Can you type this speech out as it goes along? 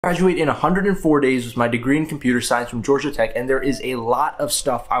Graduate in 104 days with my degree in computer science from Georgia Tech, and there is a lot of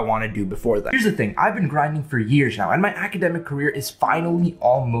stuff I want to do before that. Here's the thing, I've been grinding for years now, and my academic career is finally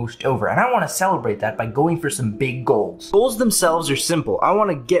almost over, and I want to celebrate that by going for some big goals. Goals themselves are simple. I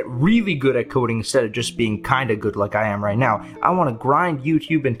want to get really good at coding instead of just being kinda good like I am right now. I want to grind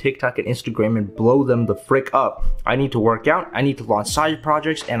YouTube and TikTok and Instagram and blow them the frick up. I need to work out, I need to launch side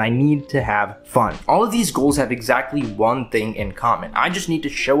projects, and I need to have fun. All of these goals have exactly one thing in common. I just need to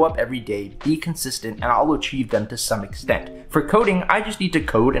show up every day, be consistent, and I'll achieve them to some extent. For coding, I just need to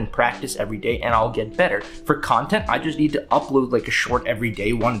code and practice every day and I'll get better. For content, I just need to upload like a short every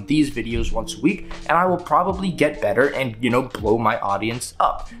day, one of these videos once a week, and I will probably get better and, blow my audience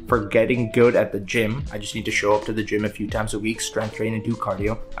up. For getting good at the gym, I just need to show up to the gym a few times a week, strength train, and do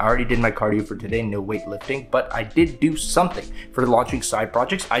cardio. I already did my cardio for today, no weightlifting, but I did do something. For launching side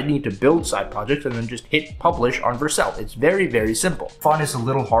projects, I need to build side projects and then just hit publish on Vercel. It's very, very simple. Fun is a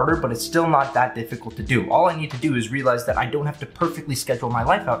little harder, but it's still not that difficult to do. All I need to do is realize that I don't have to perfectly schedule my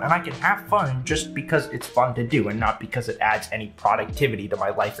life out, and I can have fun just because it's fun to do and not because it adds any productivity to my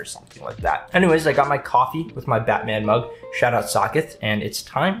life or something like that. Anyways, I got my coffee with my Batman mug, shout out Socketh, and it's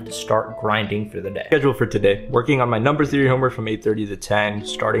time to start grinding for the day. Schedule for today, working on my number theory homework from 8:30 to 10,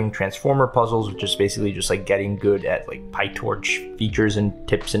 starting transformer puzzles, which is basically just like getting good at like PyTorch features and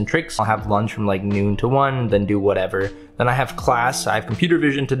tips and tricks. I'll have lunch from like noon to 1, then do whatever. Then I have class, I have computer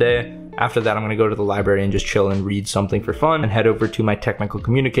vision today. After that, I'm gonna go to the library and just chill and read something for fun and head over to my technical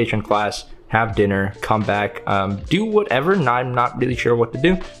communication class, have dinner, come back, do whatever, I'm not really sure what to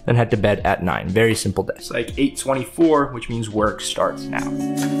do, then head to bed at 9. Very simple day. It's like 8:24, which means work starts now.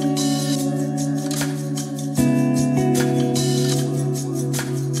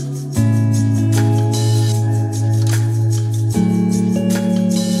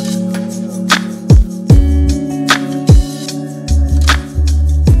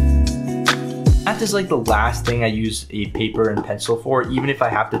 Math is like the last thing I use a paper and pencil for, even if I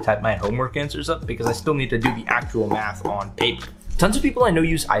have to type my homework answers up, because I still need to do the actual math on paper. Tons of people I know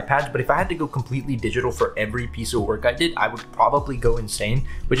use iPads, but if I had to go completely digital for every piece of work I did, I would probably go insane,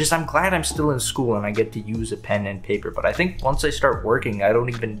 which is I'm glad I'm still in school and I get to use a pen and paper. But I think once I start working, I don't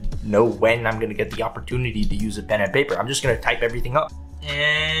even know when I'm gonna get the opportunity to use a pen and paper. I'm just gonna type everything up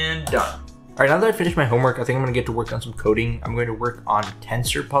and done. All right, now that I finished my homework, I think I'm gonna get to work on some coding. I'm going to work on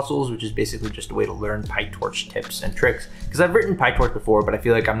tensor puzzles, which is basically just a way to learn PyTorch tips and tricks. Because I've written PyTorch before, but I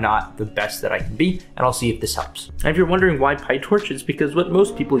feel like I'm not the best that I can be, and I'll see if this helps. And if you're wondering why PyTorch, it's because what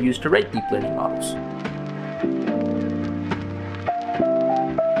most people use to write deep learning models.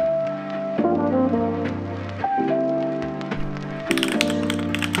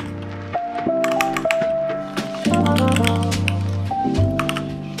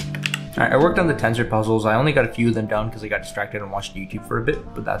 I worked on the tensor puzzles. I only got a few of them done because I got distracted and watched YouTube for a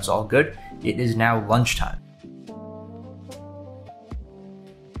bit, but that's all good. It is now lunchtime.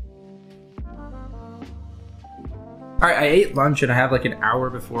 All right, I ate lunch and I have like an hour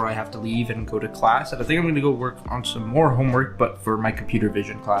before I have to leave and go to class. And I think I'm gonna go work on some more homework, but for my computer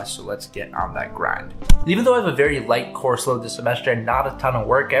vision class, so let's get on that grind. Even though I have a very light course load this semester and not a ton of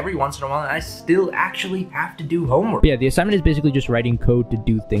work, every once in a while, I still actually have to do homework. Yeah, the assignment is basically just writing code to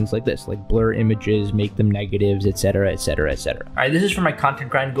do things like this, like blur images, make them negatives, etc., etc., etc. All right, this is for my content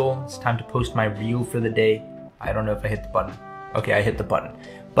grind goal. It's time to post my reel for the day. I don't know if I hit the button. Okay, I hit the button.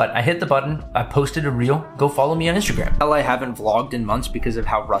 But I hit the button, I posted a reel, go follow me on Instagram. Well, I haven't vlogged in months because of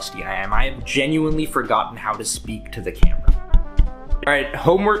how rusty I am. I have genuinely forgotten how to speak to the camera. All right,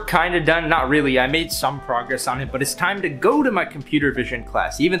 homework kind of done, not really. I made some progress on it, but it's time to go to my computer vision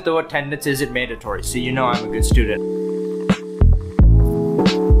class, even though attendance isn't mandatory, so you know I'm a good student.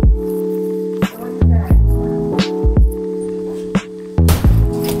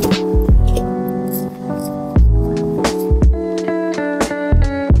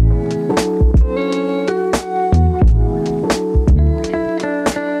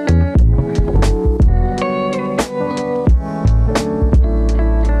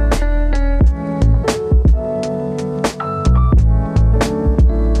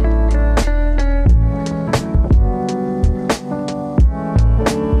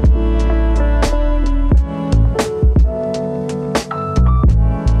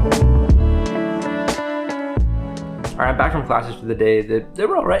 Alright, I'm back from classes for the day. They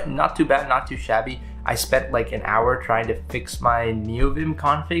were alright, not too bad, not too shabby. I spent like an hour trying to fix my NeoVim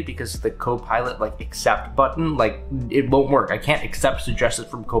config because the Copilot like accept button, like it won't work. I can't accept suggestions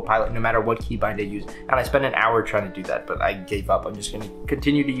from Copilot no matter what keybind I use. And I spent an hour trying to do that, but I gave up. I'm just gonna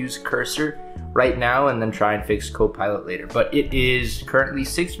continue to use Cursor right now and then try and fix Copilot later. But it is currently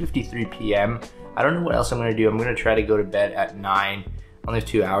 6:53 p.m. I don't know what else I'm gonna do. I'm gonna try to go to bed at 9. only have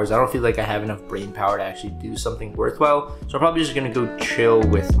 2 hours. I don't feel like I have enough brain power to actually do something worthwhile, so I'm probably just gonna go chill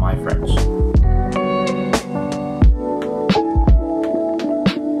with my friends.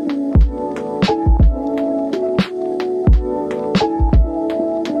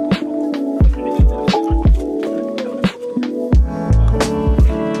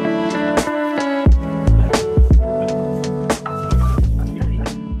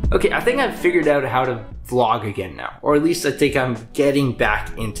 Okay, I think I've figured out how to vlog again now, or at least I think I'm getting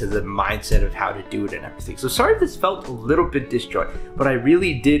back into the mindset of how to do it and everything. So sorry if this felt a little bit disjointed, but I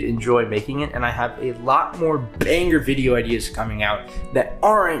really did enjoy making it, and I have a lot more banger video ideas coming out that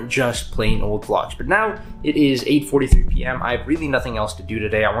aren't just plain old vlogs. But now it is 8:43 p.m. I have really nothing else to do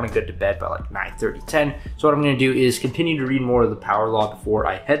today. I want to go to bed by like 9:30, 10. So what I'm going to do is continue to read more of the Power Law before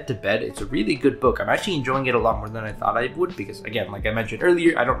I head to bed. It's a really good book. I'm actually enjoying it a lot more than I thought I would, because again, like I mentioned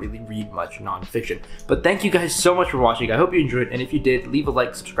earlier, I don't really read much nonfiction. But thank you guys so much for watching. I hope you enjoyed, and if you did, leave a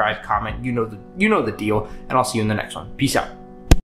like, subscribe, comment. You know the deal, and I'll see you in the next one. Peace out.